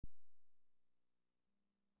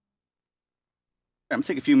I'm gonna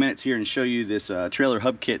take a few minutes here and show you this trailer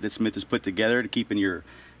hub kit that Smith has put together to keep in your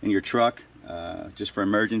truck, just for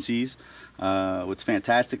emergencies. What's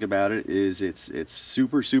fantastic about it is it's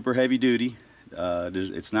super heavy duty.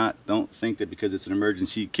 It's not. Don't think that because it's an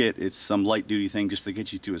emergency kit, it's some light duty thing just to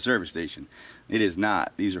get you to a service station. It is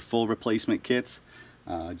not. These are full replacement kits,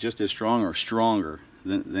 just as strong or stronger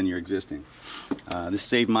than your existing. This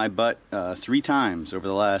saved my butt 3 times over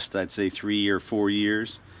the last, I'd say, 3 or 4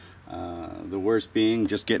 years. The worst being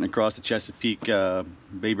just getting across the Chesapeake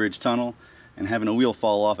Bay Bridge Tunnel and having a wheel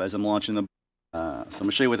fall off as I'm launching the so I'm going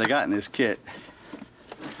to show you what I got in this kit.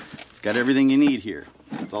 It's got everything you need here.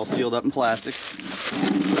 It's all sealed up in plastic.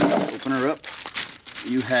 Open her up.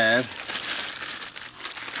 You have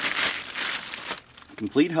a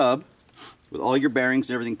complete hub with all your bearings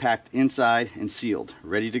and everything packed inside and sealed,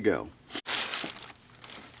 ready to go.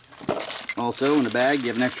 Also in the bag you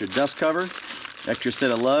have an extra dust cover, extra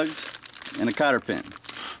set of lugs, and a cotter pin.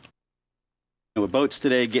 With boats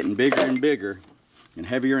today getting bigger and bigger and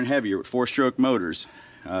heavier with 4-stroke motors,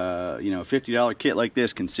 a $50 kit like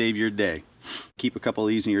this can save your day. Keep a couple of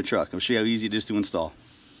these in your truck. I'll show you how easy it is to install.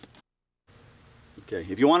 Okay,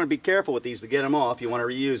 if you want to be careful with these to get them off, you want to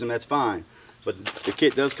reuse them, that's fine. But the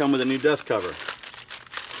kit does come with a new dust cover.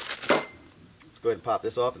 Let's go ahead and pop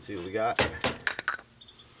this off and see what we got.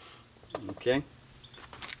 Okay.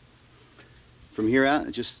 From here out,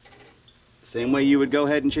 it's just the same way you would go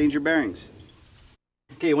ahead and change your bearings.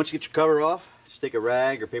 Okay, once you get your cover off, just take a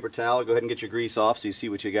rag or paper towel, go ahead and get your grease off so you see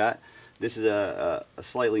what you got. This is a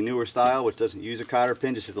slightly newer style which doesn't use a cotter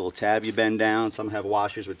pin, just has a little tab you bend down. Some have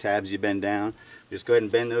washers with tabs you bend down. Just go ahead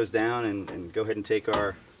and bend those down and go ahead and take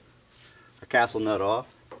our castle nut off.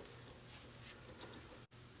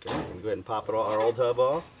 Okay, we'll go ahead and pop our old hub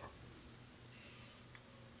off.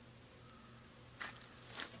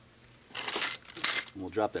 And we'll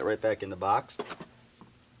drop that right back in the box.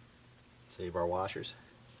 Save our washers.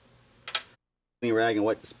 Clean rag and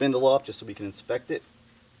wipe the spindle off just so we can inspect it.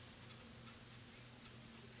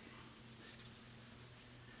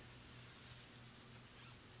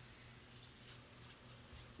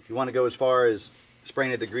 If you want to go as far as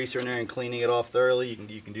spraying a degreaser in there and cleaning it off thoroughly,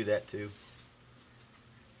 you can do that too.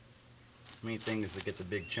 The main thing is to get the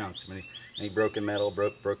big chunks. Any broken metal,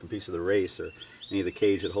 broken piece of the race, or any of the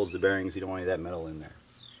cage that holds the bearings, you don't want any of that metal in there.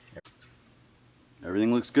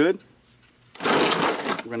 Everything looks good.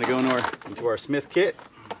 We're going to go into our Smith kit.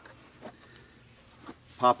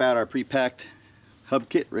 Pop out our pre-packed hub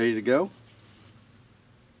kit, ready to go.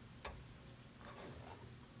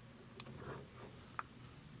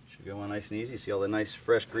 Should go on nice and easy. See all the nice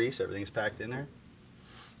fresh grease, everything's packed in there.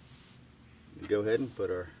 We go ahead and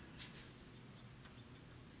put our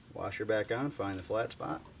washer back on, find the flat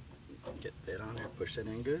spot, get that on there, push that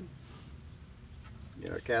in good.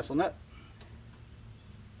 Get our castle nut.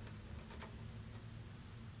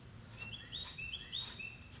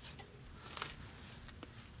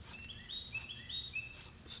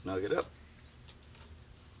 Snug it up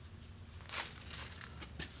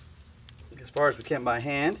as far as we can by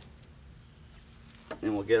hand,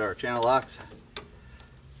 and we'll get our channel locks.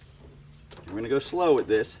 We're going to go slow with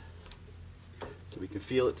this so we can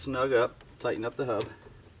feel it snug up, tighten up the hub.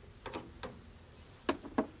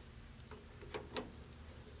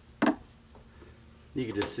 You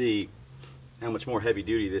can just see how much more heavy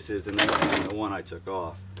duty this is than the one I took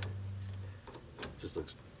off. It just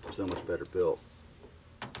looks so much better built.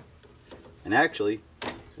 And actually,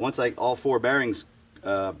 once all 4 bearings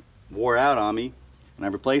wore out on me and I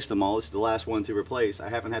replaced them all, this is the last one to replace. I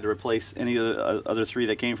haven't had to replace any of the other 3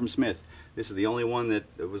 that came from Smith. This is the only one that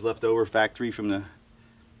was left over factory from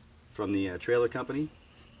the trailer company.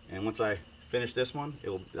 And once I finish this one,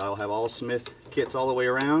 I'll have all Smith kits all the way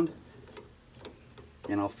around,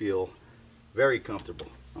 and I'll feel very comfortable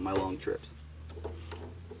on my long trips.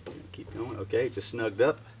 Keep going. Okay, just snugged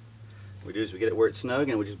up. What we do is we get it where it's snug,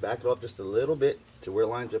 and we just back it off just a little bit to where it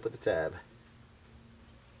lines up with the tab.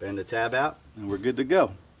 Bend the tab out, and we're good to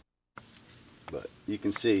go. But you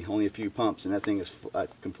can see only a few pumps, and that thing is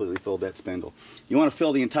completely filled that spindle. You want to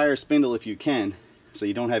fill the entire spindle if you can, so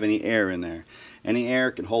you don't have any air in there. Any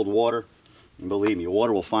air can hold water, and believe me,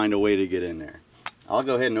 water will find a way to get in there. I'll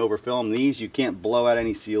go ahead and overfill them. These you can't blow out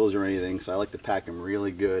any seals or anything, so I like to pack them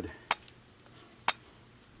really good.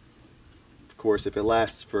 Of course, if it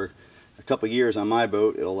lasts for a couple years on my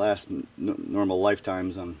boat, it'll last normal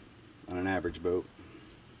lifetimes on an average boat.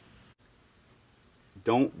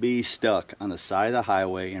 Don't be stuck on the side of the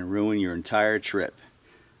highway and ruin your entire trip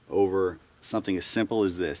over something as simple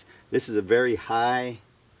as this. This is a very high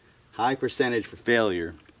percentage for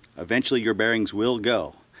failure. Eventually your bearings will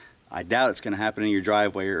go. I doubt it's going to happen in your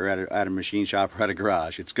driveway or at a machine shop or at a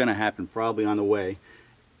garage. It's going to happen probably on the way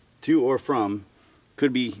to or from.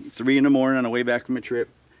 Could be 3 in the morning on the way back from a trip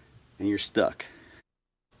and you're stuck.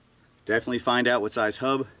 Definitely find out what size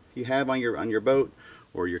hub you have on your boat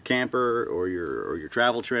or your camper or your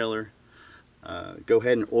travel trailer. Go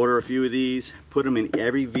ahead and order a few of these. Put them in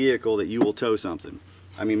every vehicle that you will tow something.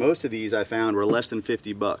 I mean, most of these I found were less than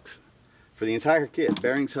 50 bucks. For the entire kit,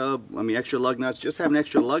 bearings, hub, I mean, extra lug nuts. Just having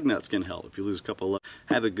extra lug nuts can help if you lose a couple of lugs.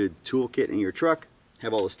 Have a good toolkit in your truck.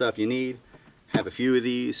 Have all the stuff you need. Have a few of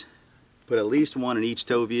these. Put at least one in each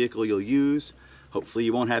tow vehicle you'll use. Hopefully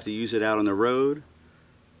you won't have to use it out on the road.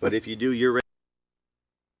 But if you do, you're ready.